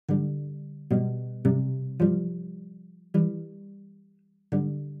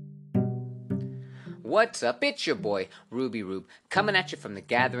What's up? It's your boy, Ruby Rube, coming at you from the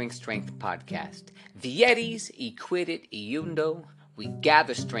Gathering Strength podcast. Vietis, equidit, iundo, we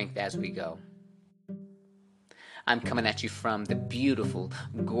gather strength as we go. I'm coming at you from the beautiful,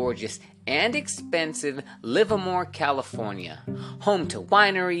 gorgeous, and expensive Livermore, California, home to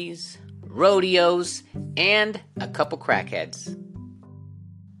wineries, rodeos, and a couple crackheads.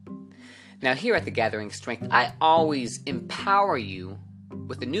 Now here at the Gathering Strength, I always empower you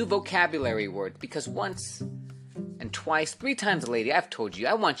with a new vocabulary word, because once and twice, 3 times a lady, I've told you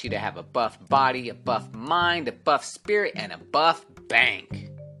I want you to have a buff body, a buff mind, a buff spirit, and a buff bank.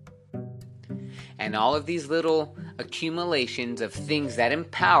 And all of these little accumulations of things that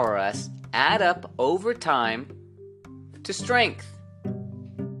empower us add up over time to strength.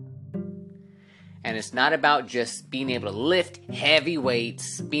 And it's not about just being able to lift heavy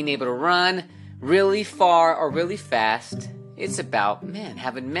weights, being able to run really far or really fast. It's about,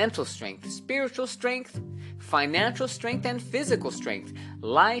 having mental strength, spiritual strength, financial strength, and physical strength.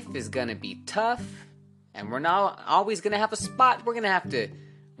 Life is going to be tough, and we're not always going to have a spot. We're going to have to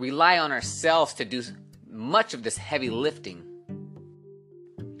rely on ourselves to do much of this heavy lifting.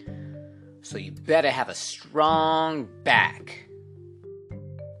 So you better have a strong back.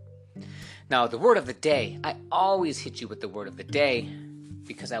 Now, the word of the day. I always hit you with the word of the day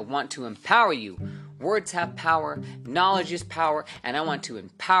because I want to empower you. Words have power, knowledge is power, and I want to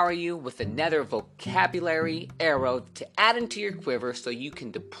empower you with another vocabulary arrow to add into your quiver so you can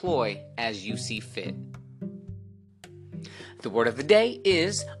deploy as you see fit. The word of the day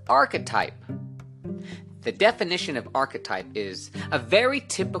is archetype. The definition of archetype is a very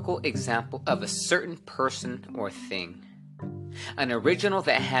typical example of a certain person or thing. An original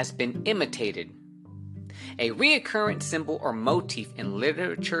that has been imitated. A reoccurrent symbol or motif in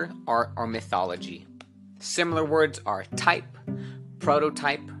literature, art, or mythology. Similar words are type,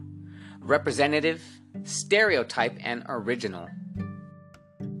 prototype, representative, stereotype, and original.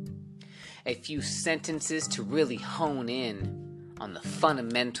 A few sentences to really hone in on the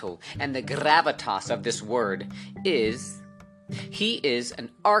fundamental and the gravitas of this word is, he is an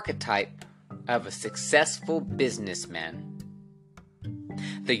archetype of a successful businessman.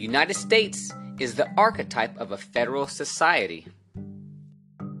 The United States is the archetype of a federal society.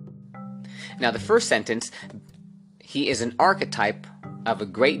 Now, the first sentence, he is an archetype of a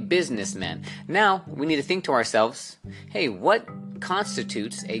great businessman. Now, we need to think to ourselves, hey, what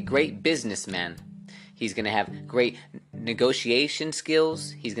constitutes a great businessman? He's going to have great negotiation skills.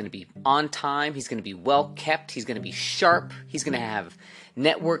 He's going to be on time. He's going to be well kept. He's going to be sharp. He's going to have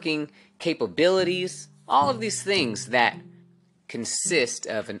networking capabilities. All of these things that consist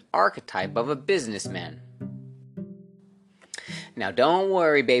of an archetype of a businessman. Now, don't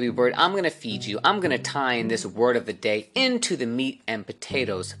worry, baby bird. I'm going to feed you. I'm going to tie in this word of the day into the meat and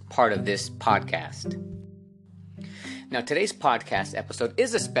potatoes part of this podcast. Now, today's podcast episode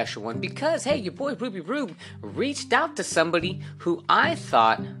is a special one because, hey, your boy Ruby Rube reached out to somebody who I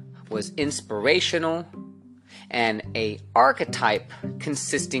thought was inspirational and a archetype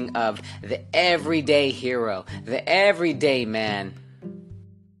consisting of the everyday hero, the everyday man.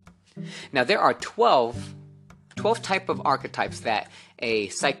 Now, there are 12 type of archetypes that a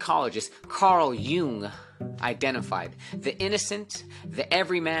psychologist, Carl Jung, identified. The innocent, the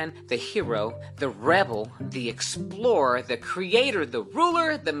everyman, the hero, the rebel, the explorer, the creator, the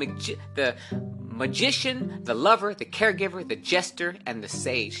ruler, the magician, the lover, the caregiver, the jester, and the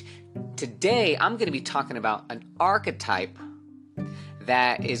sage. Today, I'm going to be talking about an archetype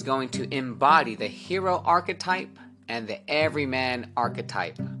that is going to embody the hero archetype and the everyman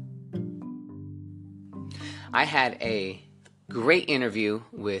archetype. I had a great interview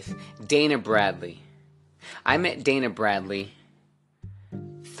with Dana Bradley. I met Dana Bradley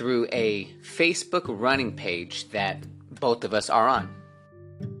through a Facebook running page that both of us are on.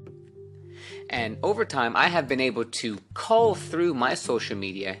 And over time, I have been able to cull through my social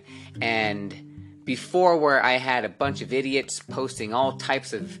media, and before where I had a bunch of idiots posting all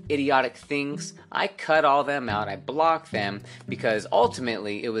types of idiotic things, I cut all them out. I blocked them because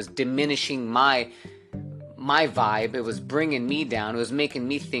ultimately it was diminishing my vibe. It was bringing me down. It was making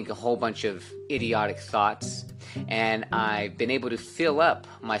me think a whole bunch of idiotic thoughts. And I've been able to fill up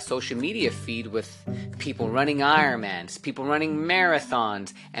my social media feed with people running Ironmans, people running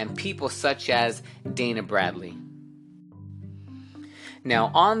marathons, and people such as Dana Bradley.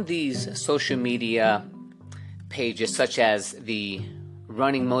 Now, on these social media pages, such as the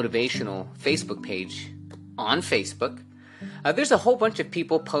Running Motivational Facebook page on Facebook, There's a whole bunch of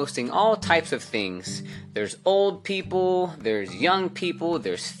people posting all types of things. There's old people, there's young people,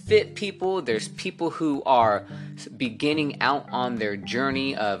 there's fit people, there's people who are beginning out on their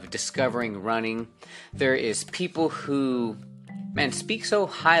journey of discovering running. There is people who, speak so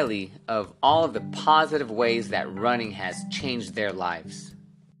highly of all of the positive ways that running has changed their lives.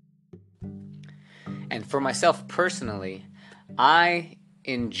 And for myself personally, I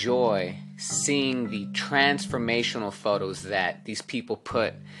enjoy seeing the transformational photos that these people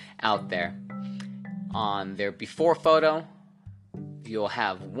put out there. On their before photo, you'll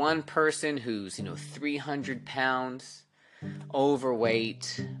have one person who's 300 pounds,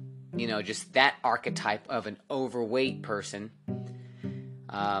 overweight, just that archetype of an overweight person.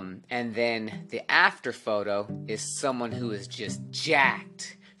 And then the after photo is someone who is just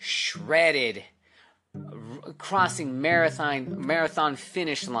jacked, shredded, crossing marathon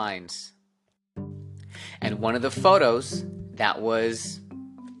finish lines. And one of the photos that was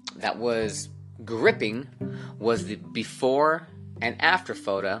gripping was the before and after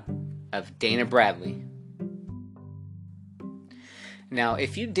photo of Dana Bradley. Now,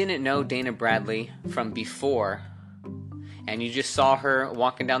 if you didn't know Dana Bradley from before, and you just saw her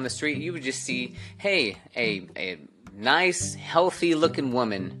walking down the street, you would just see, hey, a nice, healthy-looking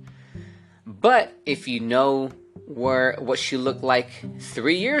woman. But if you know what she looked like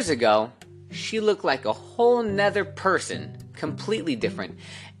 3 years ago, she looked like a whole nother person, completely different.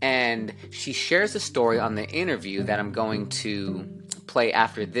 And she shares a story on the interview that I'm going to play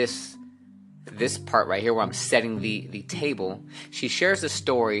after this part right here, where I'm setting the table. She shares a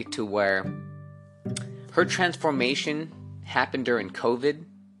story to where her transformation happened during COVID.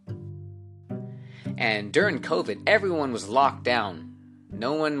 And during COVID, everyone was locked down.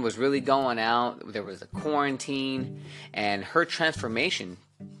 No one was really going out. There was a quarantine. And her transformation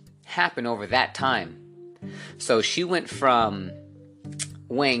happened over that time. So she went from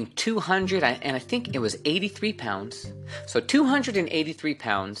weighing 200, and I think it was 83 pounds. So 283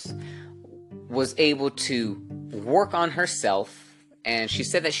 pounds, was able to work on herself. And she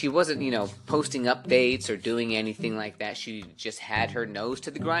said that she wasn't, posting updates or doing anything like that. She just had her nose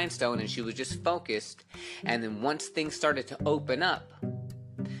to the grindstone and she was just focused. And then once things started to open up,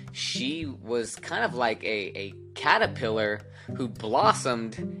 she was kind of like a caterpillar who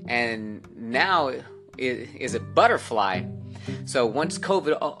blossomed and now is a butterfly. So once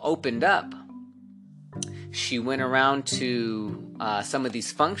COVID opened up, she went around to some of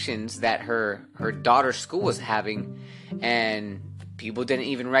these functions that her daughter's school was having, and people didn't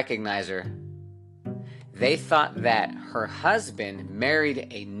even recognize her. They thought that her husband married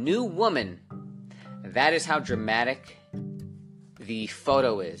a new woman. That is how dramatic the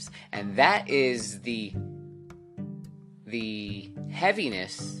photo is. And that is the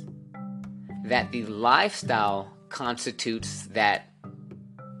heaviness that the lifestyle constitutes that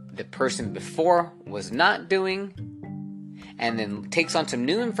the person before was not doing, and then takes on some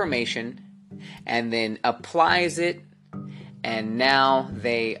new information and then applies it, and now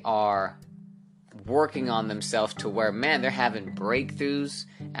they are working on themselves to where, they're having breakthroughs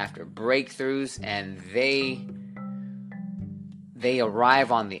after breakthroughs, and they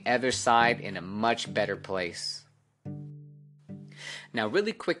arrive on the other side in a much better place. Now,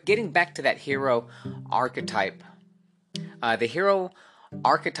 really quick, getting back to that hero archetype. The hero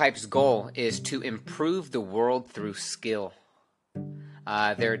archetype's goal is to improve the world through skill.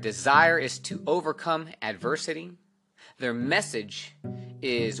 Their desire is to overcome adversity. Their message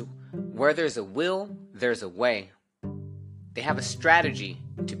is, where there's a will, there's a way. They have a strategy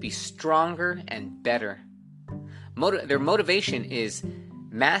to be stronger and better. Their motivation is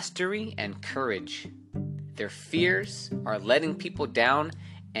mastery and courage. Their fears are letting people down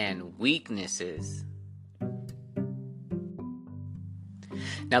and weaknesses.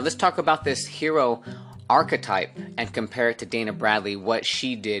 Now let's talk about this hero archetype and compare it to Dana Bradley, what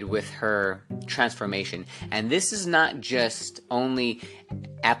she did with her transformation. And this is not just only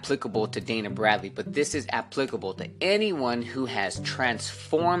applicable to Dana Bradley, but this is applicable to anyone who has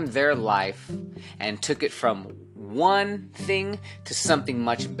transformed their life and took it from one thing to something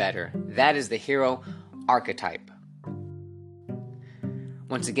much better. That is the hero archetype.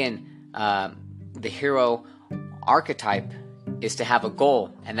 Once again, the hero archetype is to have a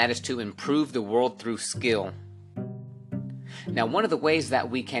goal, and that is to improve the world through skill. Now, one of the ways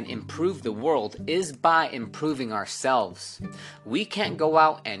that we can improve the world is by improving ourselves. We can't go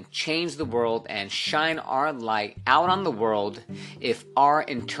out and change the world and shine our light out on the world if our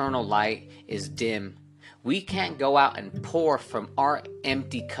internal light is dim. We can't go out and pour from our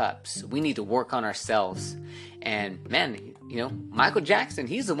empty cups. We need to work on ourselves. And Michael Jackson,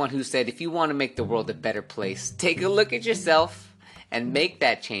 he's the one who said, if you want to make the world a better place, take a look at yourself and make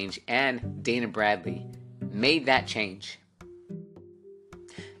that change. And Dana Bradley made that change.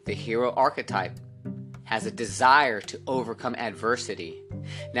 The hero archetype has a desire to overcome adversity.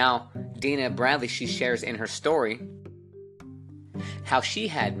 Now, Dana Bradley, she shares in her story how she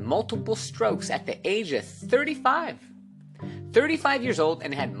had multiple strokes at the age of 35. 35 years old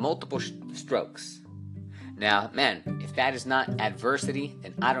and had multiple strokes. Now, man, if that is not adversity,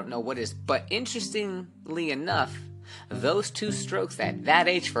 then I don't know what is. But interestingly enough, those 2 strokes at that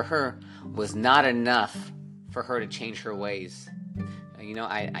age for her was not enough for her to change her ways.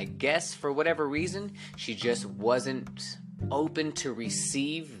 I guess for whatever reason, she just wasn't open to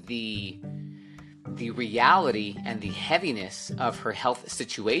receive the reality and the heaviness of her health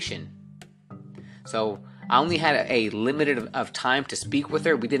situation. So I only had a limited of time to speak with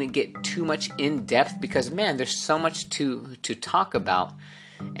her. We didn't get too much in depth because, man, there's so much to talk about,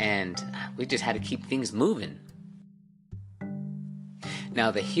 and we just had to keep things moving.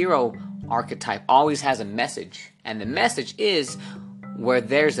 Now, the hero archetype always has a message, and the message is, where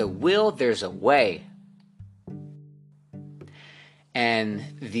there's a will, there's a way. And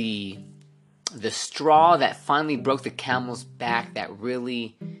the straw that finally broke the camel's back, that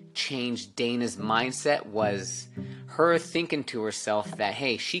really changed Dana's mindset, was her thinking to herself that,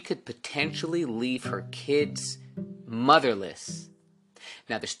 hey, she could potentially leave her kids motherless.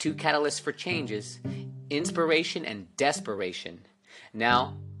 Now, there's 2 catalysts for changes: inspiration and desperation.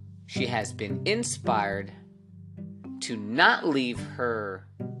 Now, she has been inspired to not leave her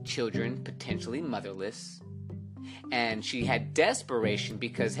children potentially motherless. And she had desperation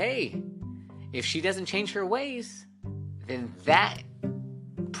because, hey, if she doesn't change her ways, then that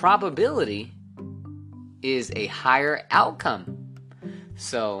probability is a higher outcome.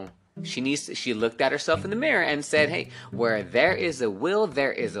 So she looked at herself in the mirror and said, hey, where there is a will,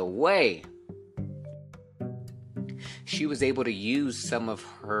 there is a way. She was able to use some of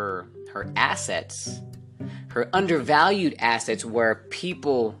her assets, her undervalued assets, where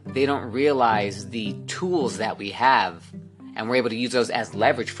people, they don't realize the tools that we have, and we're able to use those as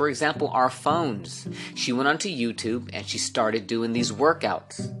leverage. For example, our phones. She went onto YouTube and she started doing these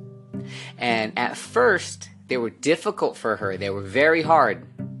workouts. And at first, they were difficult for her. They were very hard.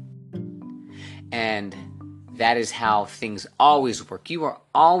 And that is how things always work. You are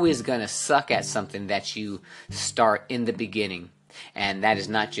always going to suck at something that you start in the beginning. And that is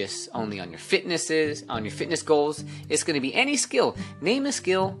not just only on your fitness goals. It's going to be any skill. Name a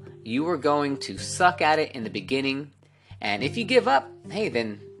skill, you are going to suck at it in the beginning. And if you give up, hey,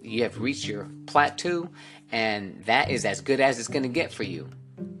 then you have reached your plateau, and that is as good as it's going to get for you.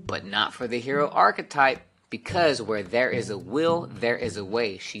 But not for the hero archetype, because where there is a will, there is a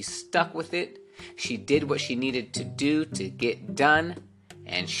way. She stuck with it. She did what she needed to do to get done,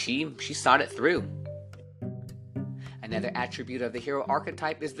 and she saw it through. Another attribute of the hero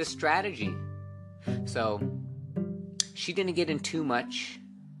archetype is the strategy. So she didn't get in too much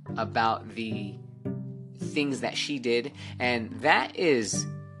about the things that she did, and that is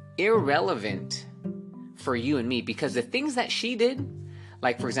irrelevant for you and me, because the things that she did,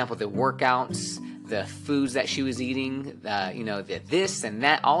 like for example the workouts, the foods that she was eating, the this and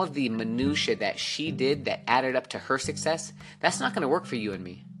that, all of the minutia that she did that added up to her success, that's not going to work for you and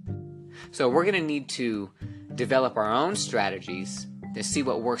me. So we're going to need to develop our own strategies to see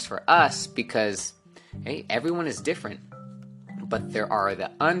what works for us, because hey, everyone is different. But there are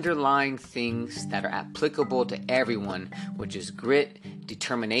the underlying things that are applicable to everyone, which is grit,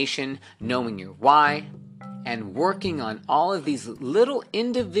 determination, knowing your why, and working on all of these little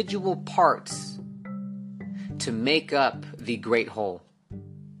individual parts to make up the great whole.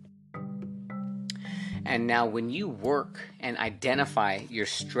 And now when you work and identify your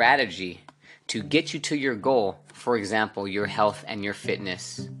strategy to get you to your goal, for example, your health and your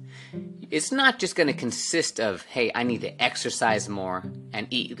fitness, it's not just going to consist of, hey, I need to exercise more and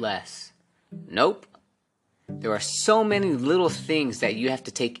eat less. Nope. There are so many little things that you have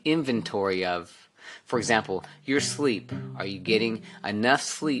to take inventory of. For example, your sleep. Are you getting enough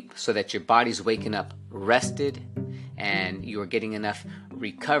sleep so that your body's waking up rested and you are getting enough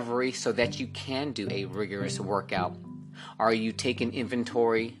recovery so that you can do a rigorous workout? Are you taking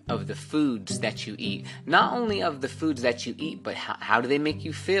inventory of the foods that you eat? Not only of the foods that you eat, but how do they make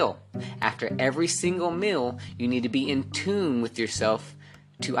you feel? After every single meal, you need to be in tune with yourself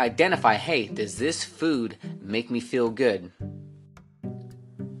to identify, hey, does this food make me feel good?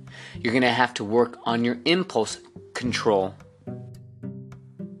 You're going to have to work on your impulse control.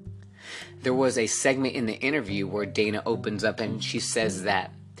 There was a segment in the interview where Dana opens up and she says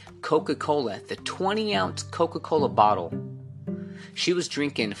that Coca-Cola, the 20-ounce Coca-Cola bottle, She was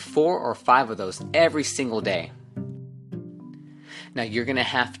drinking 4 or 5 of those every single day. Now you're going to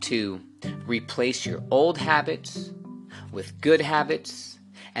have to replace your old habits with good habits,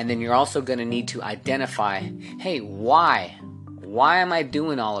 and then you're also going to need to identify, hey, why? Why am I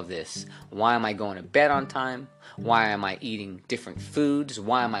doing all of this? Why am I going to bed on time? Why am I eating different foods?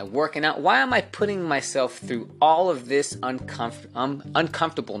 Why am I working out? Why am I putting myself through all of this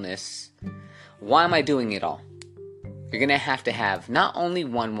uncomfortableness? Why am I doing it all? You're going to have not only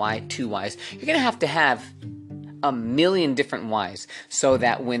one why, 2 whys. You're going to have a million different whys, so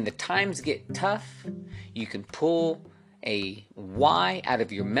that when the times get tough, you can pull a why out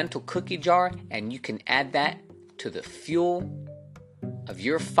of your mental cookie jar and you can add that to the fuel of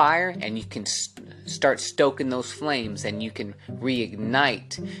your fire, and you can start stoking those flames, and you can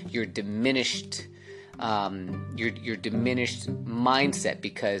reignite your diminished your diminished mindset,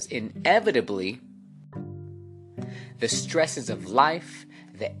 because inevitably the stresses of life,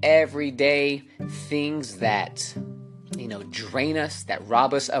 the everyday things that drain us, that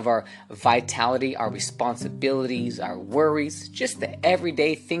rob us of our vitality, our responsibilities, our worries, just the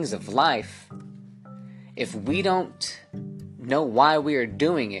everyday things of life, if we don't know why we are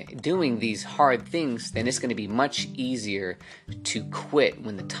doing these hard things, then it's going to be much easier to quit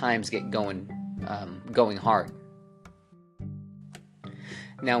when the times get going hard.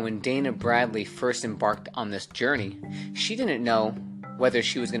 Now, when Dana Bradley first embarked on this journey, she didn't know whether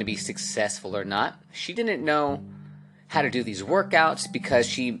she was going to be successful or not. She didn't know how to do these workouts, because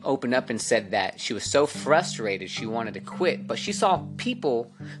she opened up and said that she was so frustrated she wanted to quit. But she saw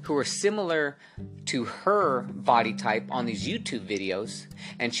people who were similar to her body type on these YouTube videos,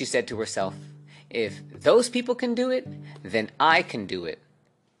 and she said to herself, if those people can do it, then I can do it.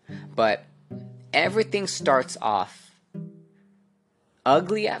 But everything starts off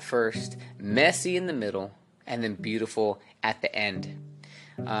ugly at first, messy in the middle, and then beautiful at the end.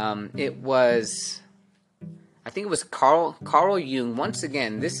 I think it was Carl Jung. Once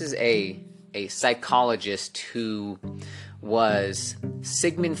again, this is a psychologist who was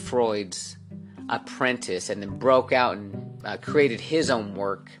Sigmund Freud's apprentice, and then broke out and created his own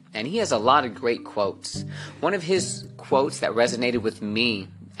work. And he has a lot of great quotes. One of his quotes that resonated with me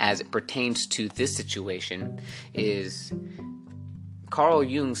as it pertains to this situation is Carl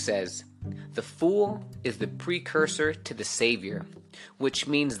Jung says, "The fool is the precursor to the savior," which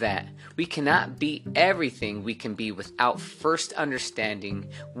means that we cannot be everything we can be without first understanding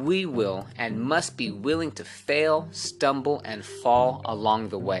we will and must be willing to fail, stumble, and fall along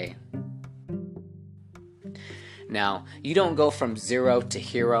the way. Now, you don't go from 0 to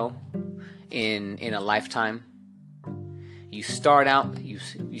hero in a lifetime. You start out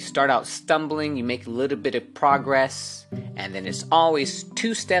stumbling, you make a little bit of progress, and then it's always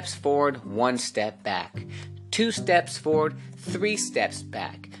 2 steps forward, 1 step back. 2 steps forward, 3 steps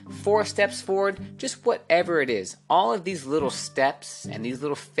back. 4 steps forward, just whatever it is. All of these little steps and these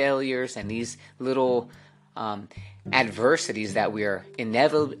little failures and these little adversities that we are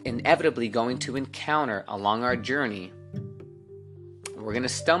inevitably going to encounter along our journey, we're going to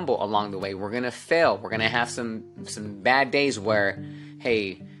stumble along the way. We're going to fail. We're going to have some bad days where,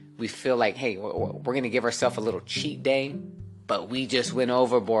 hey, we feel like, hey, we're going to give ourselves a little cheat day, but we just went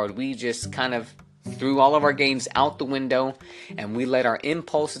overboard. We just kind of threw all of our gains out the window, and we let our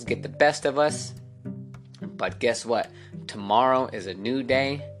impulses get the best of us. But guess what? Tomorrow is a new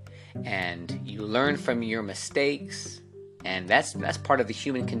day, and you learn from your mistakes. And that's part of the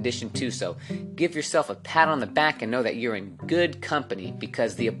human condition too. So give yourself a pat on the back and know that you're in good company,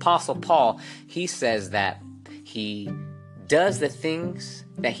 because the Apostle Paul, he says that he does the things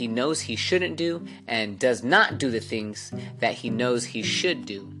that he knows he shouldn't do and does not do the things that he knows he should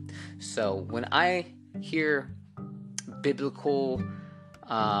do. So when I hear biblical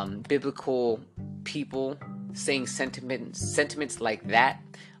people saying sentiments like that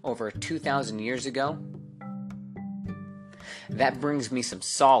over 2,000 years ago, that brings me some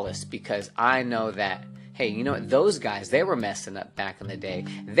solace, because I know that, hey, you know what, those guys, they were messing up back in the day.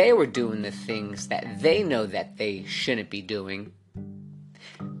 They were doing the things that they know that they shouldn't be doing,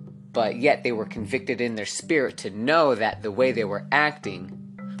 but yet they were convicted in their spirit to know that the way they were acting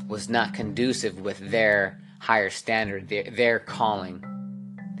was not conducive with their higher standard, their calling.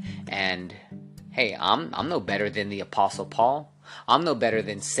 And hey, I'm no better than the Apostle Paul. I'm no better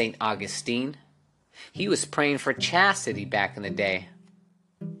than St. Augustine. He was praying for chastity back in the day.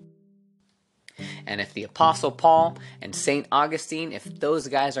 And if the Apostle Paul and St. Augustine, if those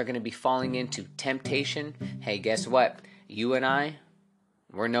guys are going to be falling into temptation, hey, guess what? You and I,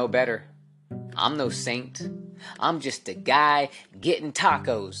 we're no better. I'm no saint. I'm just a guy getting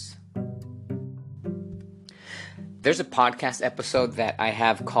tacos. there's a podcast episode that I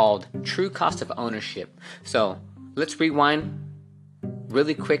have called True Cost of Ownership. So let's rewind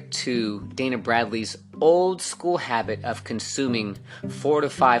really quick to Dana Bradley's old school habit of consuming 4 to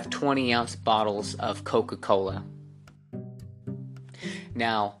 5 20-ounce bottles of Coca-Cola.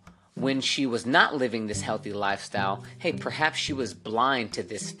 Now, when she was not living this healthy lifestyle, perhaps she was blind to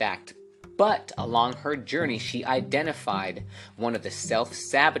this fact. But along her journey, she identified one of the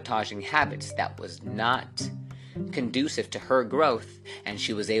self-sabotaging habits that was not conducive to her growth, and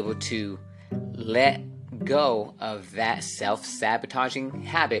she was able to let go of that self-sabotaging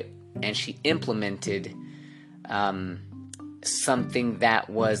habit, and she implemented something that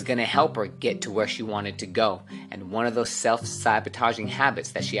was going to help her get to where she wanted to go. And one of those self-sabotaging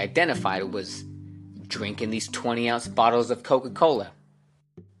habits that she identified was drinking these 20-ounce bottles of Coca-Cola.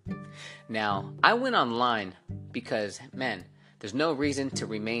 Now, I went online because, there's no reason to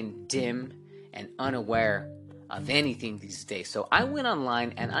remain dim and unaware of anything these days. So I went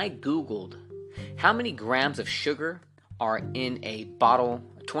online and I Googled how many grams of sugar are in a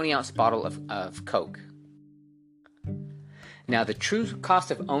 20-ounce bottle of Coke. Now, the true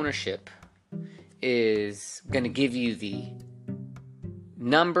cost of ownership is going to give you the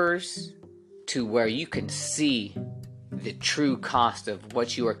numbers to where you can see the true cost of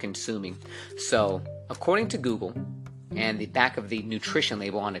what you are consuming. So, according to Google and the back of the nutrition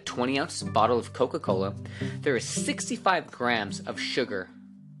label on a 20-ounce bottle of Coca-Cola, there is 65 grams of sugar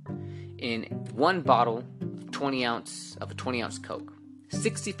in one bottle of a 20-ounce Coke.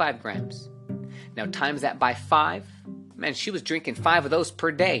 65 grams. Now times that by 5. She was drinking 5 of those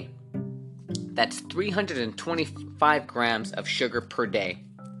per day. That's 325 grams of sugar per day.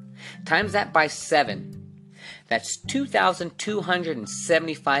 Times that by 7. That's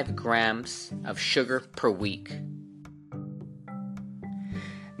 2,275 grams of sugar per week.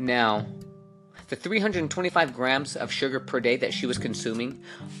 Now, the 325 grams of sugar per day that she was consuming,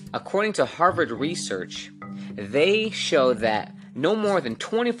 according to Harvard research, they show that no more than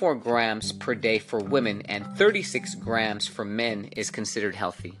 24 grams per day for women and 36 grams for men is considered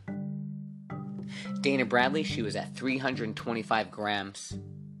healthy. Dana Bradley, she was at 325 grams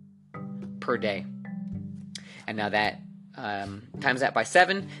per day. And now that times that by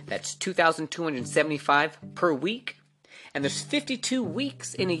 7, that's 2,275 per week. And there's 52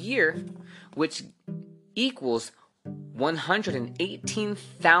 weeks in a year, which equals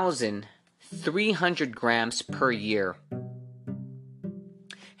 118,300 grams per year.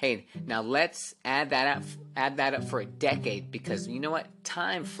 Now let's add that up for a decade, because you know what?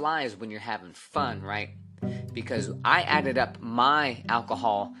 Time flies when you're having fun, right? Because I added up my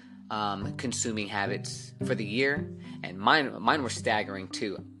alcohol consuming habits for the year, and mine were staggering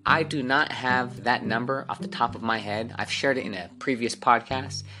too. I do not have that number off the top of my head. I've shared it in a previous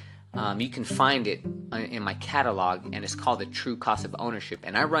podcast. You can find it in my catalog, and it's called The True Cost of Ownership.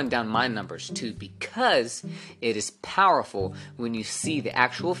 And I run down my numbers too, because it is powerful when you see the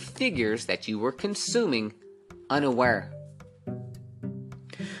actual figures that you were consuming unaware.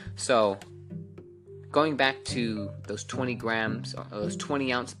 So, going back to those 20 grams, or those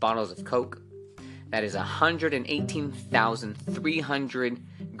 20-ounce bottles of Coke, that is 118,300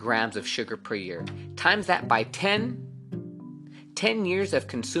 grams of sugar per year. Times that by 10 years of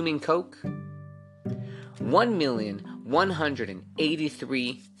consuming Coke,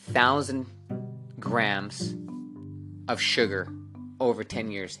 1,183,000 grams of sugar over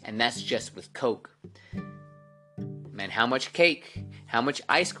 10 years. And that's just with Coke. How much cake, how much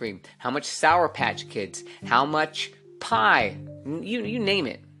ice cream, how much Sour Patch Kids, how much pie, you name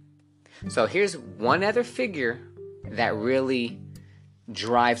it. So here's one other figure that really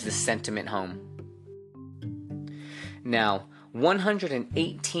drives the sentiment home. Now,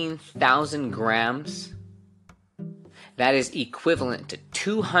 118,000 grams, that is equivalent to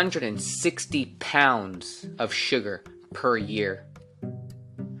 260 pounds of sugar per year.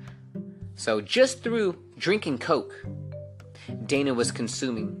 So just through drinking Coke, Dana was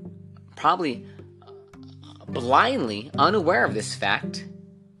consuming, probably blindly, unaware of this fact,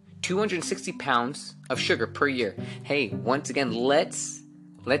 260 pounds of sugar per year. Once again, let's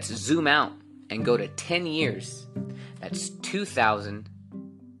zoom out and go to 10 years. That's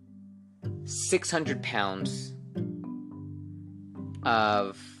 2,600 pounds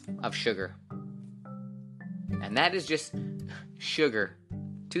of sugar. And that is just sugar.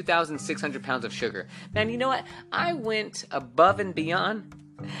 2,600 pounds of sugar. Man, you know what? I went above and beyond.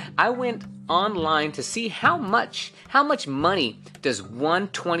 I went online to see how much money does one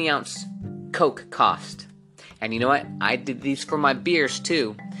 20-ounce Coke cost. And you know what? I did these for my beers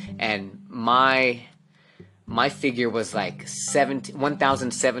too. And my figure was like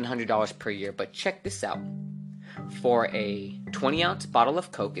 $1,700 per year. But check this out. For a 20-ounce bottle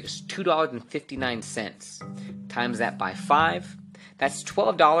of Coke, it is $2.59. Times that by 5, that's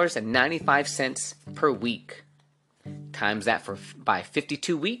 $12.95 per week. Times that by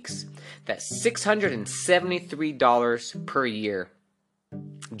 52 weeks, that's $673 per year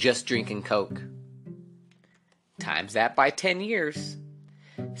just drinking Coke. Times that by 10 years,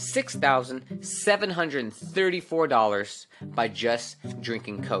 $6,734 by just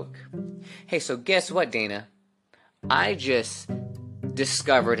drinking Coke. Hey, so guess what, Dana? I just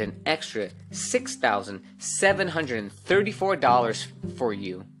discovered an extra $6,734 for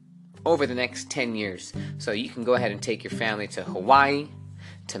you over the next 10 years. So you can go ahead and take your family to Hawaii,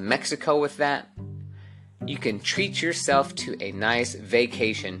 to Mexico with that. You can treat yourself to a nice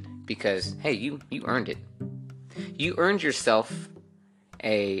vacation because, hey, you earned it. You earned yourself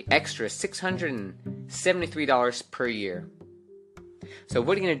a extra $673 per year. So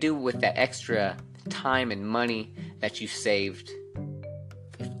what are you going to do with that extra time and money that you saved?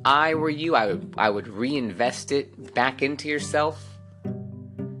 If I were you, I would reinvest it back into yourself.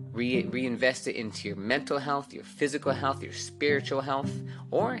 Reinvest it into your mental health, your physical health, your spiritual health,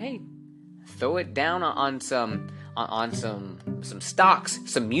 or hey, throw it down on some stocks,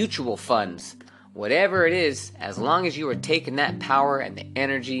 some mutual funds. Whatever it is, as long as you are taking that power and the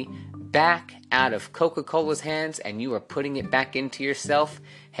energy back out of Coca-Cola's hands and you are putting it back into yourself,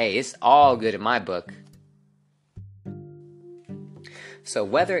 hey, it's all good in my book. So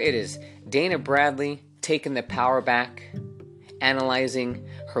whether it is Dana Bradley taking the power back, analyzing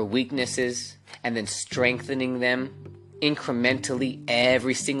her weaknesses, and then strengthening them incrementally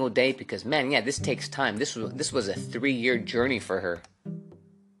every single day, because man, yeah, this takes time. This was a 3-year journey for her.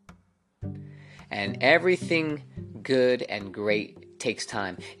 And everything good and great takes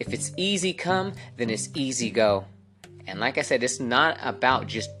time. If it's easy come, then it's easy go. And like I said, it's not about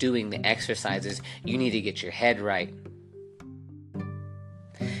just doing the exercises. You need to get your head right.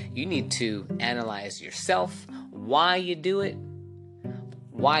 You need to analyze yourself, why you do it,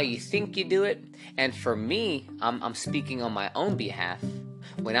 why you think you do it. And for me, I'm speaking on my own behalf.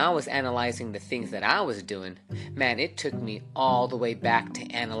 When I was analyzing the things that I was doing, man, it took me all the way back to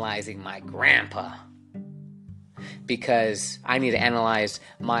analyzing my grandpa. Because I need to analyze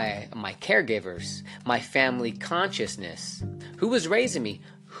my caregivers, my family consciousness. Who was raising me?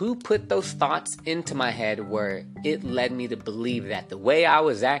 Who put those thoughts into my head where it led me to believe that the way I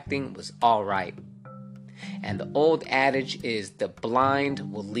was acting was all right? And the old adage is the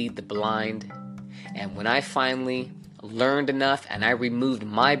blind will lead the blind. And when I finally learned enough and I removed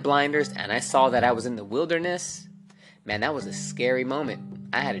my blinders and I saw that I was in the wilderness, man, that was a scary moment.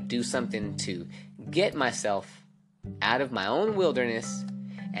 I had to do something to get myself out of my own wilderness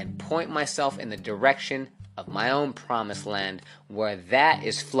and point myself in the direction of my own promised land, where that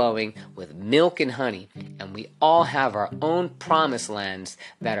is flowing with milk and honey. And we all have our own promised lands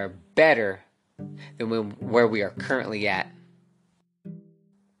that are better than where we are currently at.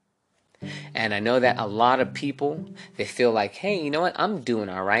 And I know that a lot of people, they feel like, hey, you know what? I'm doing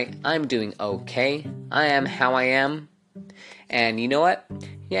all right. I'm doing okay. I am how I am. And you know what?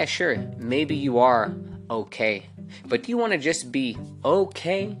 Yeah, sure. Maybe you are okay. But do you want to just be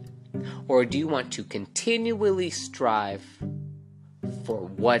okay? Or do you want to continually strive for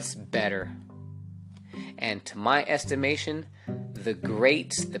what's better? And to my estimation, the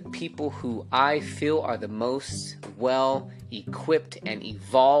greats, the people who I feel are the most well equipped and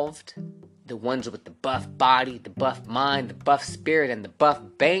evolved, the ones with the buff body, the buff mind, the buff spirit, and the buff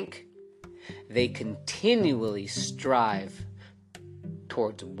bank, they continually strive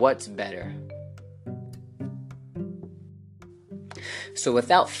towards what's better. So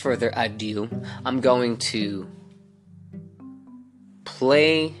without further ado, I'm going to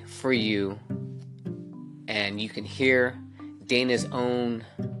play for you, and you can hear Dana's own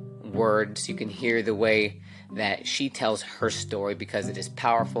words. You can hear the way that she tells her story, because it is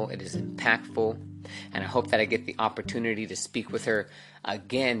powerful, it is impactful, and I hope that I get the opportunity to speak with her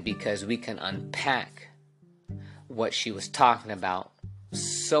again, because we can unpack what she was talking about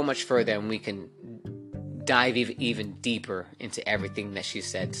so much further, and we can dive even deeper into everything that she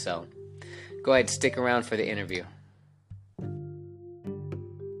said. So go ahead, stick around for the interview.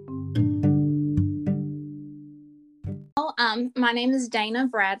 My name is Dana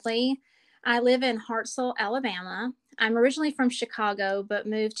Bradley. I live in Hartselle, Alabama. I'm originally from Chicago, but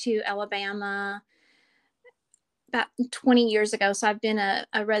moved to Alabama about 20 years ago. So I've been a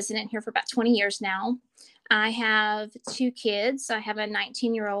resident here for about 20 years now. I have 2 kids. I have a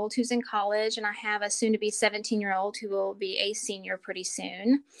 19-year-old who's in college, and I have a soon-to-be 17-year-old who will be a senior pretty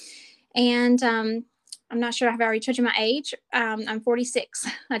soon. And I'm not sure if I've already told you my age. I'm 46.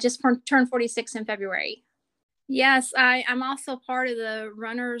 I just turned 46 in February. Yes, I'm also part of the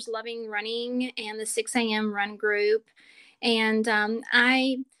Runners Loving Running and the 6 a.m. run group. And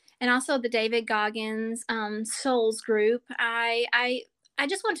and also the David Goggins Souls group. I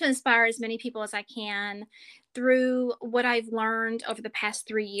just want to inspire as many people as I can through what I've learned over the past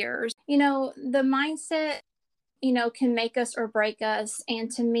 3 years. The mindset, can make us or break us. And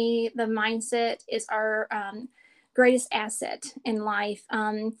to me, the mindset is our greatest asset in life.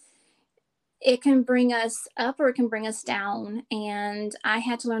 It can bring us up or it can bring us down. And I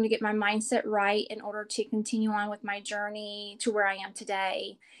had to learn to get my mindset right in order to continue on with my journey to where I am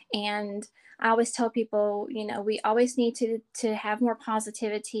today. And I always tell people, we always need to have more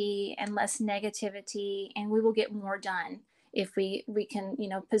positivity and less negativity, and we will get more done if we can,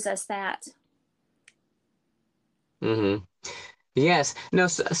 possess that. Mm-hmm. Yes. No,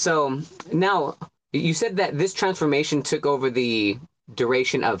 so now you said that this transformation took over the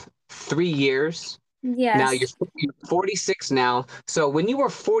duration of 3 years. Now Yes. you're 46 now. So when you were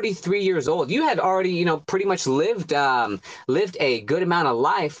 43 years old, you had already, pretty much lived a good amount of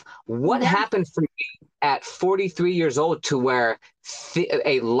life. What Yeah. happened for you at 43 years old to where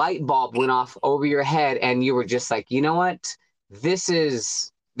a light bulb went off over your head and you were just like, you know what? This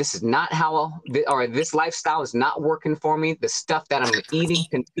is this is not how, or this lifestyle is not working for me. The stuff that I'm eating,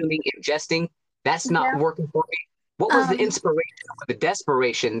 consuming, ingesting, that's not Yeah. working for me. What was the Um, inspiration or the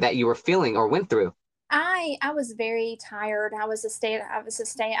desperation that you were feeling or went through? I was very tired. I've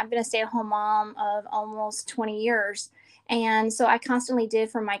been a stay-at-home mom of almost 20 years. And so I constantly did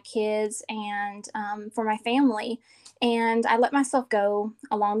for my kids and for my family. And I let myself go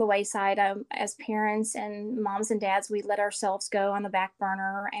along the wayside. As parents and moms and dads, we let ourselves go on the back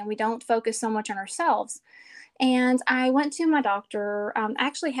burner and we don't focus so much on ourselves. And I went to my doctor. I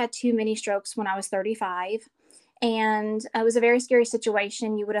actually had two mini strokes when I was 35. And it was a very scary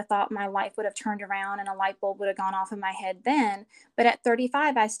situation. You would have thought my life would have turned around and a light bulb would have gone off in my head then. But at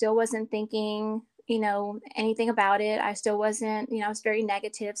 35, I still wasn't thinking, anything about it. I still wasn't, I was very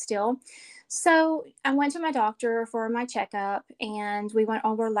negative still. So I went to my doctor for my checkup and we went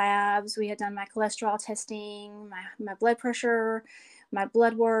over labs. We had done my cholesterol testing, my blood pressure, my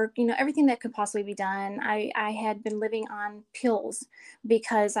blood work, everything that could possibly be done. I had been living on pills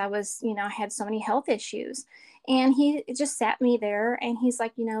because I had so many health issues. And he just sat me there and he's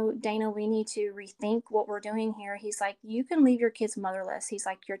like, Dana, we need to rethink what we're doing here. He's like, you can leave your kids motherless. He's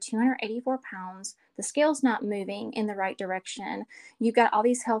like, you're 284 pounds. The scale's not moving in the right direction. You've got all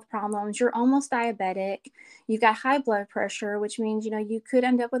these health problems. You're almost diabetic. You've got high blood pressure, which means, you could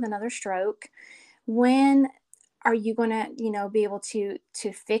end up with another stroke. When are you going to, be able to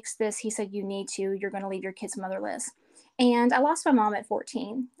fix this? He said, you need to. You're going to leave your kids motherless. And I lost my mom at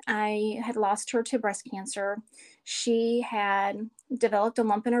 14. I had lost her to breast cancer. She had developed a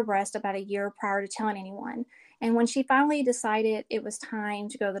lump in her breast about a year prior to telling anyone. And when she finally decided it was time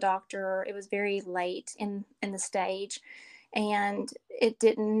to go to the doctor, it was very late in the stage. And it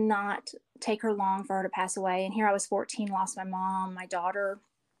did not take her long for her to pass away. And here I was 14, lost my mom, my daughter,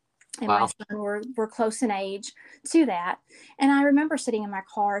 and my Wow. son were close in age to that. And I remember sitting in my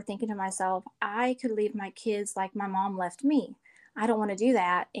car thinking to myself, I could leave my kids like my mom left me. I don't want to do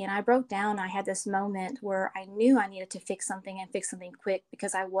that. And I broke down. I had this moment where I knew I needed to fix something and fix something quick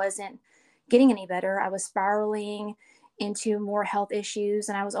because I wasn't getting any better. I was spiraling into more health issues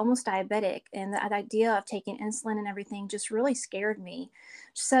and I was almost diabetic. And the idea of taking insulin and everything just really scared me.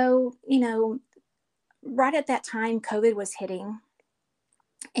 So, right at that time, COVID was hitting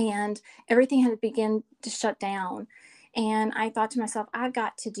and everything had begun to shut down. And I thought to myself, I've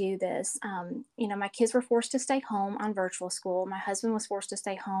got to do this. My kids were forced to stay home on virtual school. My husband was forced to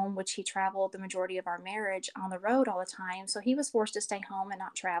stay home, which he traveled the majority of our marriage on the road all the time. So he was forced to stay home and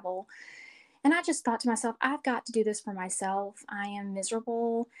not travel. And I just thought to myself, I've got to do this for myself. I am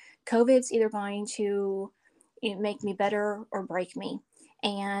miserable. COVID's either going to make me better or break me.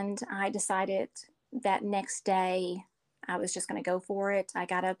 And I decided that next day I was just going to go for it. I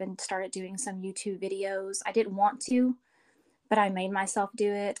got up and started doing some YouTube videos. I didn't want to, but I made myself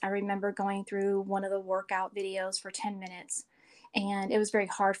do it. I remember going through one of the workout videos for 10 minutes and it was very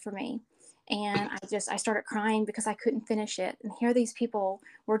hard for me. And I started crying because I couldn't finish it. And here these people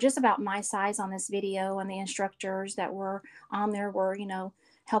were just about my size on this video, and the instructors that were on there were,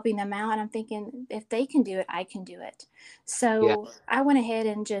 helping them out. And I'm thinking, if they can do it, I can do it. Yeah. So I went ahead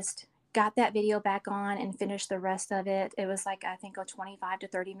and just got that video back on and finished the rest of it. It was like, I think, a 25 to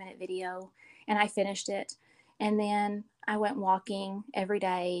 30-minute video, and I finished it. And then I went walking every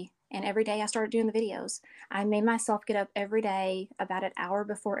day And every day I started doing the videos. I made myself get up every day about an hour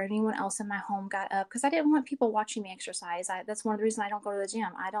before anyone else in my home got up because I didn't want people watching me exercise. That's one of the reasons I don't go to the gym.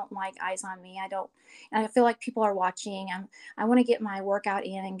 I don't like eyes on me. And I feel like people are watching. I want to get my workout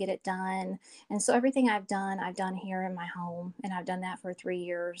in and get it done. And so everything I've done here in my home. And I've done that for 3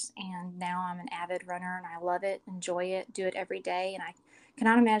 years. And now I'm an avid runner and I love it, enjoy it, do it every day. And I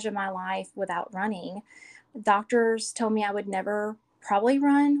cannot imagine my life without running. Doctors told me I would never probably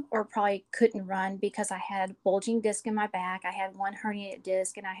run or probably couldn't run because I had bulging disc in my back. I had one herniated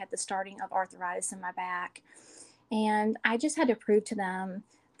disc and I had the starting of arthritis in my back. And I just had to prove to them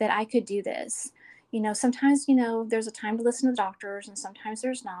that I could do this. Sometimes, there's a time to listen to the doctors and sometimes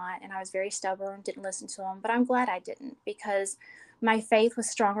there's not. And I was very stubborn, didn't listen to them, but I'm glad I didn't because my faith was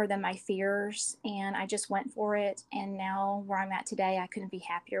stronger than my fears and I just went for it. And now where I'm at today, I couldn't be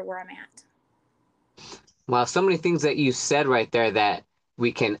happier where I'm at. Well, so many things that you said right there that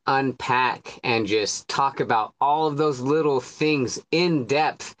we can unpack and just talk about all of those little things in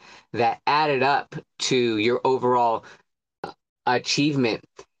depth that added up to your overall achievement.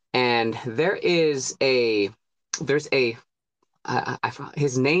 And there's a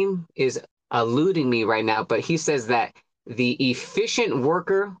his name is eluding me right now, but he says that the efficient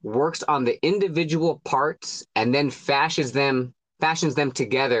worker works on the individual parts and then fashions them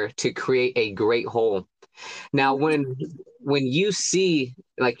together to create a great whole. Now, when you see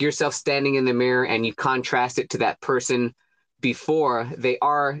like yourself standing in the mirror and you contrast it to that person before, they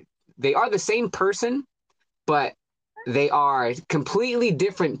are the same person, but they are completely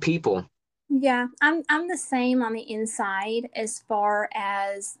different people. Yeah, I'm the same on the inside as far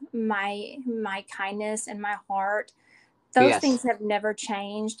as my kindness and my heart. Those things Yes. have never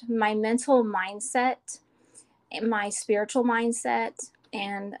changed. My mental mindset, my spiritual mindset,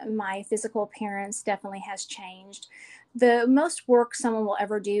 and my physical appearance definitely has changed. The most work someone will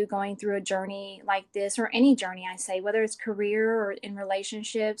ever do going through a journey like this, or any journey, I say, whether it's career or in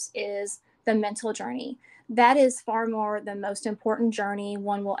relationships, is the mental journey. That is far more the most important journey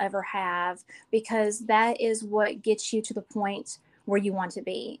one will ever have because that is what gets you to the point where you want to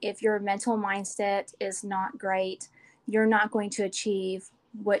be. If your mental mindset is not great, you're not going to achieve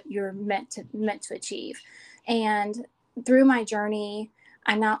what you're meant to achieve. And through my journey,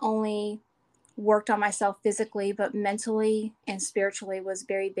 I not only worked on myself physically, but mentally and spiritually was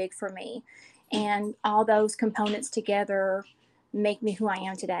very big for me. And all those components together make me who I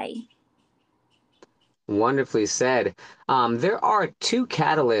am today. Wonderfully said. There are two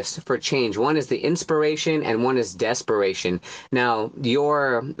catalysts for change. One is the inspiration and one is desperation. Now,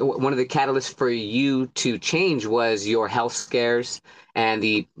 one of the catalysts for you to change was your health scares and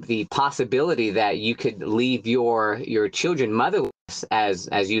the possibility that you could leave your children motherless,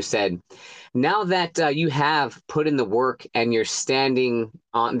 as you said. Now that you have put in the work and you're standing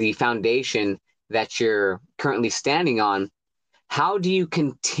on the foundation that you're currently standing on, how do you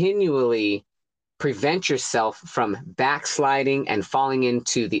continually prevent yourself from backsliding and falling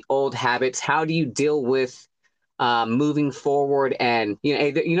into the old habits? How do you deal with moving forward? And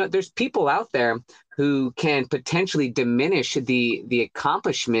there's people out there who can potentially diminish the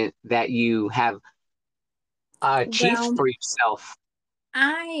accomplishment that you have achieved Well, for yourself.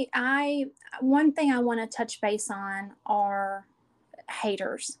 I one thing I want to touch base on are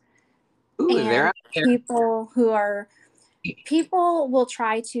haters Ooh, they're and out there. people will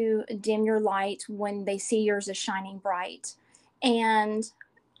try to dim your light when they see yours is shining bright. And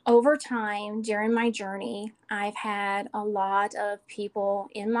over time, during my journey, I've had a lot of people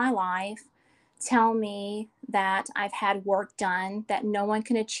in my life tell me that I've had work done, that no one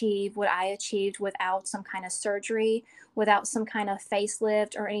can achieve what I achieved without some kind of surgery, without some kind of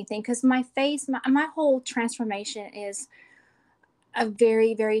facelift or anything. Because my face, my whole transformation is a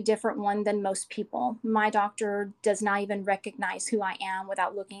very, very different one than most people. My doctor does not even recognize who I am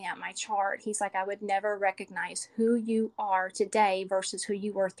without looking at my chart. He's like, I would never recognize who you are today versus who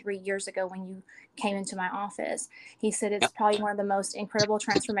you were 3 years ago when you came into my office. He said, it's Yep. probably one of the most incredible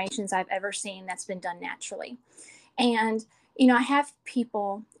transformations I've ever seen that's been done naturally. And I have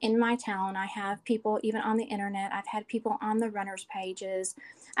people in my town. I have people even on the internet. I've had people on the runners pages.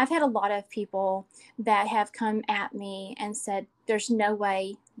 I've had a lot of people that have come at me and said, there's no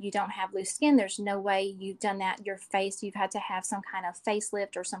way you don't have loose skin. There's no way you've done that. Your face, you've had to have some kind of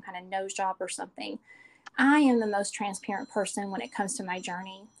facelift or some kind of nose job or something. I am the most transparent person when it comes to my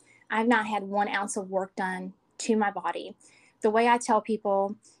journey. I've not had 1 ounce of work done to my body. The way I tell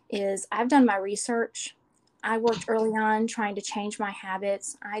people is I've done my research. I worked early on trying to change my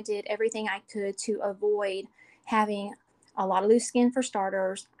habits. I did everything I could to avoid having a lot of loose skin for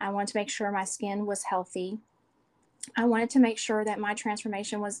starters. I wanted to make sure my skin was healthy. I wanted to make sure that my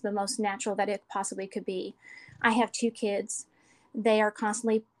transformation was the most natural that it possibly could be. I have 2 kids. They are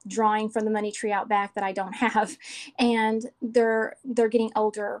constantly drawing from the money tree out back that I don't have, and they're getting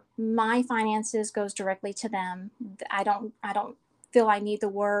older. My finances goes directly to them. I don't feel I need the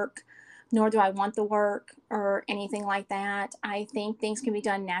work, nor do I want the work or anything like that. I think things can be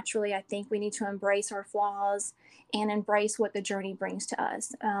done naturally. I think we need to embrace our flaws and embrace what the journey brings to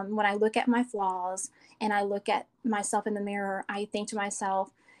us. When I look at my flaws and I look at myself in the mirror, I think to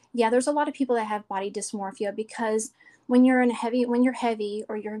myself, yeah, there's a lot of people that have body dysmorphia because when you're heavy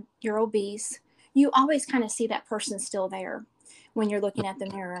or you're obese, you always kind of see that person still there when you're looking at the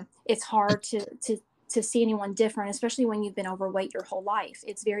mirror. It's hard to see anyone different, especially when you've been overweight your whole life.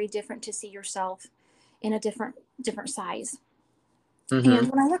 It's very different to see yourself in a different size. Mm-hmm.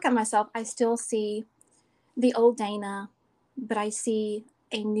 And when I look at myself, I still see the old Dana, but I see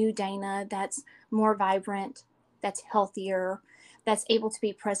a new Dana that's more vibrant, that's healthier, that's able to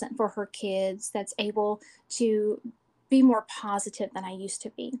be present for her kids, that's able to be more positive than I used to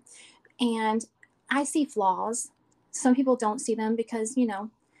be. And I see flaws. Some people don't see them because,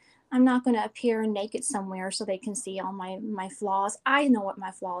 I'm not going to appear naked somewhere so they can see all my flaws. I know what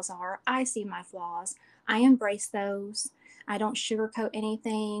my flaws are. I see my flaws. I embrace those. I don't sugarcoat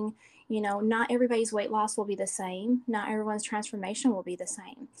anything. Not everybody's weight loss will be the same. Not everyone's transformation will be the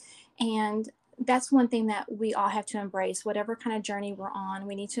same. And that's one thing that we all have to embrace. Whatever kind of journey we're on,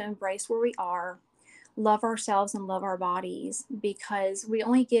 we need to embrace where we are, love ourselves and love our bodies, because we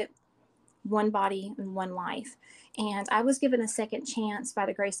only get one body and one life. And I was given a second chance by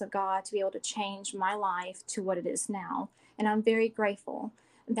the grace of God to be able to change my life to what it is now. And I'm very grateful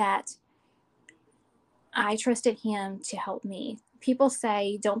that I trusted Him to help me. People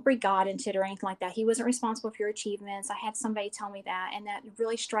say, don't bring God into it or anything like that. He wasn't responsible for your achievements. I had somebody tell me that, and that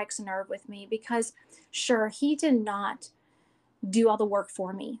really strikes a nerve with me because, sure, He did not do all the work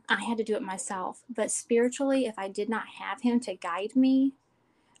for me. I had to do it myself. But spiritually, if I did not have Him to guide me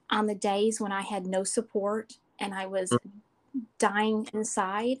on the days when I had no support and I was dying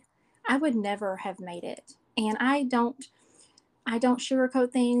inside, I would never have made it. And I don't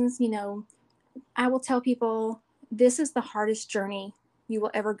sugarcoat things. I will tell people this is the hardest journey you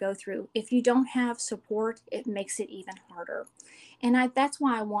will ever go through. If you don't have support, it makes it even harder. And that's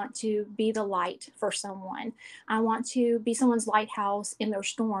why I want to be the light for someone. I want to be someone's lighthouse in their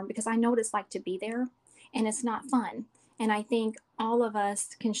storm because I know what it's like to be there, and it's not fun. And I think all of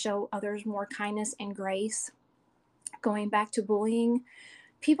us can show others more kindness and grace. Going back to bullying,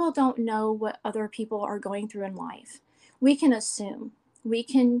 people don't know what other people are going through in life. We can assume, we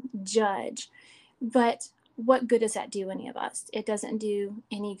can judge, but what good does that do any of us? It doesn't do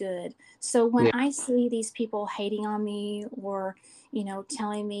any good. So when Yeah. I see these people hating on me or,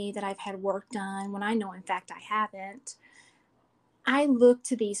 telling me that I've had work done when I know in fact I haven't, I look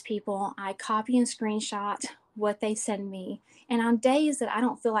to these people, I copy and screenshot what they send me. And on days that I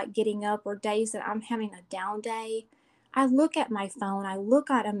don't feel like getting up or days that I'm having a down day, I look at my phone, I look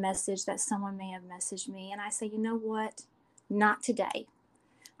at a message that someone may have messaged me, and I say, you know what? Not today.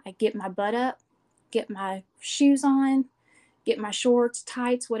 I get my butt up, get my shoes on, get my shorts,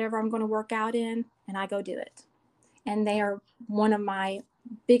 tights, whatever I'm going to work out in, and I go do it. And they are one of my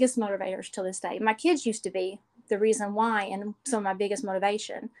biggest motivators till this day. My kids used to be the reason why and some of my biggest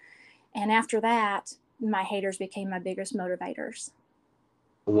motivation. And after that, my haters became my biggest motivators.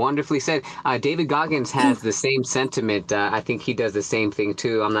 Wonderfully said. David Goggins has the same sentiment. I think he does the same thing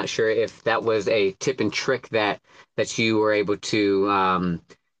too. I'm not sure if that was a tip and trick that you were able to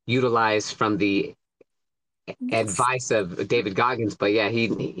utilize from the Yes. advice of David Goggins, but yeah, he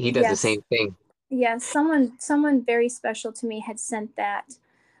does the Yes. same thing. Yes. Someone very special to me had sent a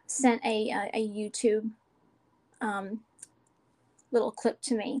YouTube um, little clip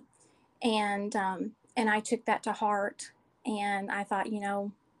to me, and I took that to heart, and I thought,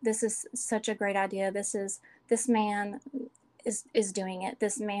 this is such a great idea. This man is doing it.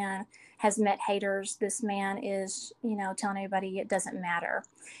 This man has met haters. This man is, telling everybody it doesn't matter.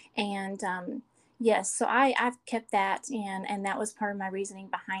 And yes, so I've kept that, and that was part of my reasoning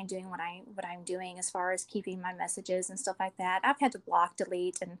behind doing what I'm doing as far as keeping my messages and stuff like that. I've had to block,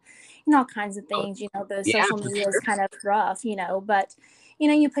 delete, and all kinds of Oh, things. The yeah, social media is kind of rough, but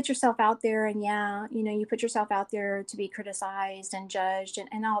you put yourself out there, and yeah, you put yourself out there to be criticized and judged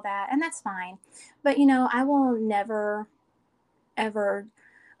and all that, and that's fine. But I will never ever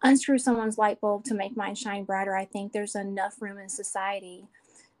unscrew someone's light bulb to make mine shine brighter. I think there's enough room in society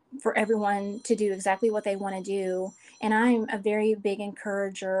for everyone to do exactly what they want to do. And I'm a very big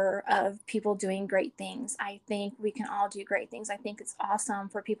encourager of people doing great things. I think we can all do great things. I think it's awesome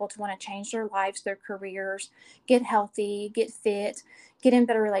for people to want to change their lives, their careers, get healthy, get fit, get in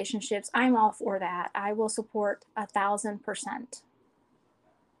better relationships. I'm all for that. I will support 1,000%.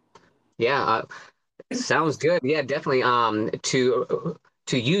 Yeah, sounds good. Yeah, definitely.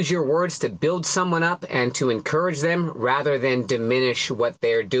 To use your words to build someone up and to encourage them rather than diminish what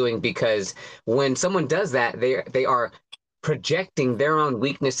they're doing, because when someone does that, they are projecting their own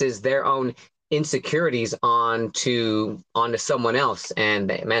weaknesses, their own insecurities onto someone else. And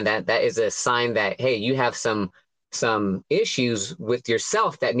man, that is a sign that, hey, you have some issues with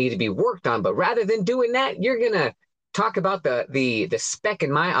yourself that need to be worked on. But rather than doing that, you're gonna talk about the speck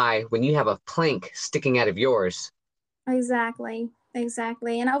in my eye when you have a plank sticking out of yours. Exactly.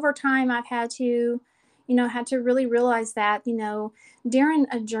 Exactly. And over time, I've had to really realize that, during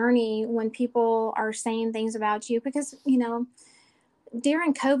a journey when people are saying things about you, because,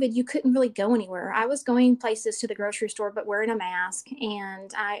 during COVID, you couldn't really go anywhere. I was going places to the grocery store, but wearing a mask.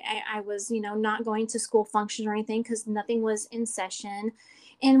 And I was, not going to school functions or anything because nothing was in session.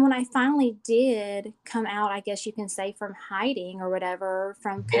 And when I finally did come out, I guess you can say from hiding or whatever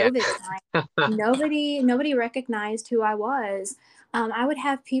from Yeah. COVID time, nobody recognized who I was. I would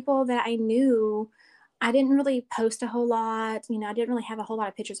have people that I knew. I didn't really post a whole lot. I didn't really have a whole lot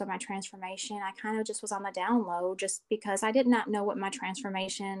of pictures of my transformation. I kind of just was on the down low just because I did not know what my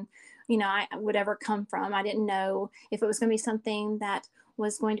transformation, I would ever come from. I didn't know if it was going to be something that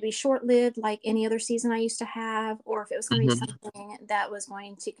was going to be short lived like any other season I used to have, or if it was going to be Mhm. something that was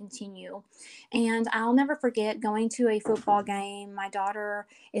going to continue. And I'll never forget going to a football game. My daughter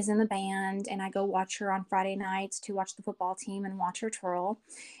is in the band, and I go watch her on Friday nights to watch the football team and watch her twirl.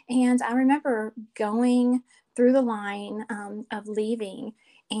 And I remember going through the line of leaving,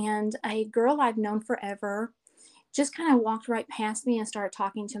 and a girl I've known forever just kind of walked right past me and started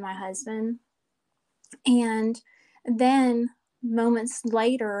talking to my husband. And then moments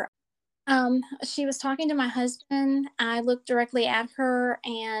later, she was talking to my husband. I looked directly at her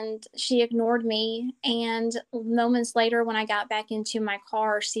and she ignored me. And moments later, when I got back into my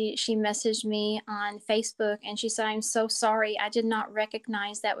car, she messaged me on Facebook and she said, "I'm so sorry. I did not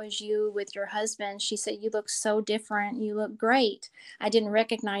recognize that was you with your husband." She said, "You look so different. You look great. I didn't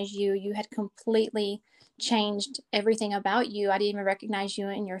recognize you. You had completely changed everything about you. I didn't even recognize you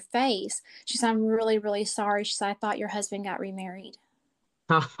in your face." She said, "I'm really, really sorry." She said, "I thought your husband got remarried."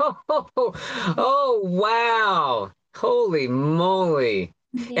 Oh, wow. Holy moly.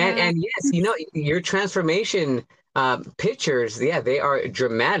 Yeah. And yes, your transformation pictures, yeah, they are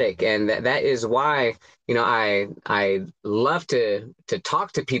dramatic. And that is why, I love to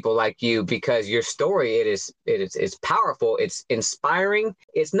talk to people like you, because your story, it's powerful, it's inspiring.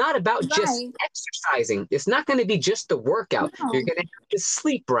 It's not about just Right. exercising. It's not going to be just the workout. You're No. going to have to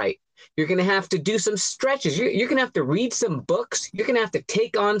sleep right. You're going to have to do some stretches. You're going to have to read some books. You're going to have to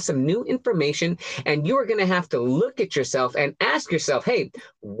take on some new information. And you are going to have to look at yourself and ask yourself, hey,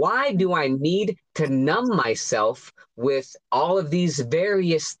 why do I need to numb myself with all of these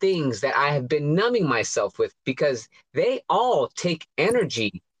various things that I have been numbing myself with? Because they all take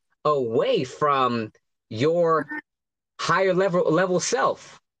energy away from your higher level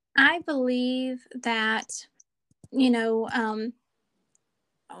self. I believe that, you know, um,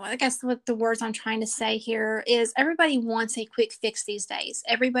 I guess what the words I'm trying to say here is everybody wants a quick fix these days.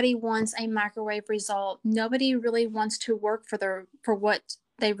 Everybody wants a microwave result. Nobody really wants to work for what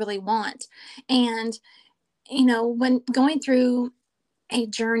they really want. And, when going through a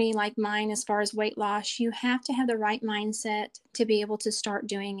journey like mine as far as weight loss, you have to have the right mindset to be able to start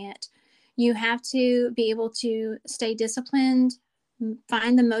doing it. You have to be able to stay disciplined,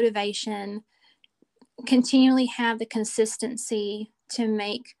 find the motivation, continually have the consistency to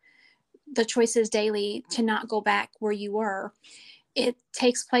make the choices daily to not go back where you were. It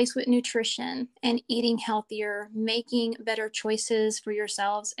takes place with nutrition and eating healthier, making better choices for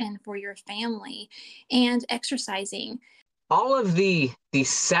yourselves and for your family, and exercising. All of the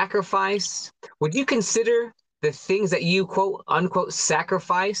sacrifice, would you consider the things that you quote unquote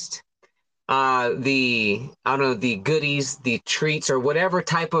sacrificed, the I don't know, the goodies, the treats, or whatever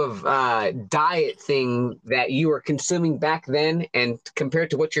type of diet thing that you were consuming back then and compared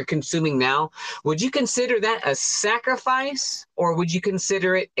to what you're consuming now, would you consider that a sacrifice, or would you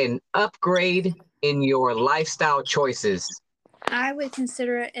consider it an upgrade in your lifestyle choices? I would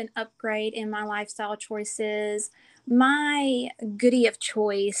consider it an upgrade in my lifestyle choices. My goodie of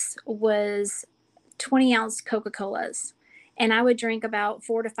choice was 20-ounce Coca Colas, and I would drink about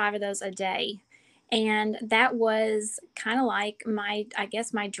 4 to 5 of those a day. And that was kind of like my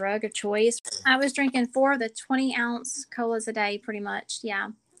drug of choice. I was drinking 4 of the 20-ounce colas a day, pretty much.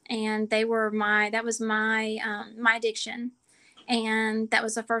 Yeah. And that was my addiction. And that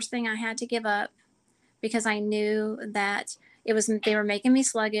was the first thing I had to give up, because I knew that they were making me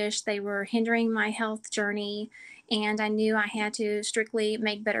sluggish. They were hindering my health journey. And I knew I had to strictly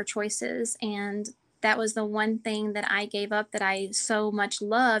make better choices. And that was the one thing that I gave up that I so much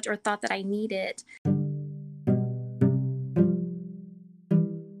loved or thought that I needed.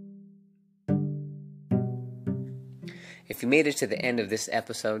 If you made it to the end of this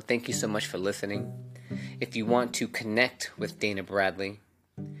episode, thank you so much for listening. If you want to connect with Dana Bradley,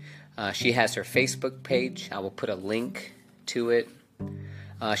 she has her Facebook page. I will put a link to it.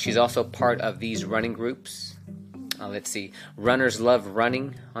 She's also part of these running groups. Let's see, Runners Love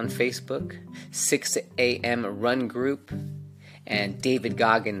Running on Facebook, 6 a.m. Run Group, and David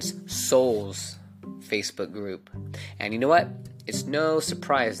Goggins Souls Facebook group. And you know what? It's no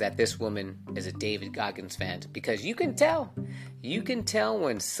surprise that this woman is a David Goggins fan, because you can tell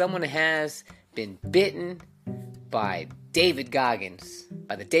when someone has been bitten by David Goggins,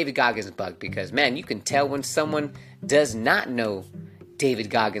 by the David Goggins bug, because man, you can tell when someone does not know David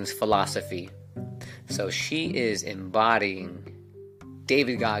Goggins' philosophy. So she is embodying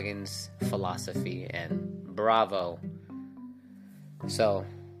David Goggins' philosophy, and bravo. So,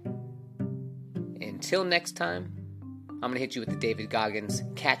 until next time, I'm going to hit you with the David Goggins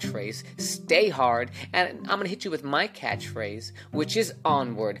catchphrase, stay hard, and I'm going to hit you with my catchphrase, which is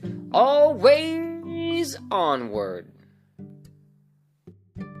onward, always onward.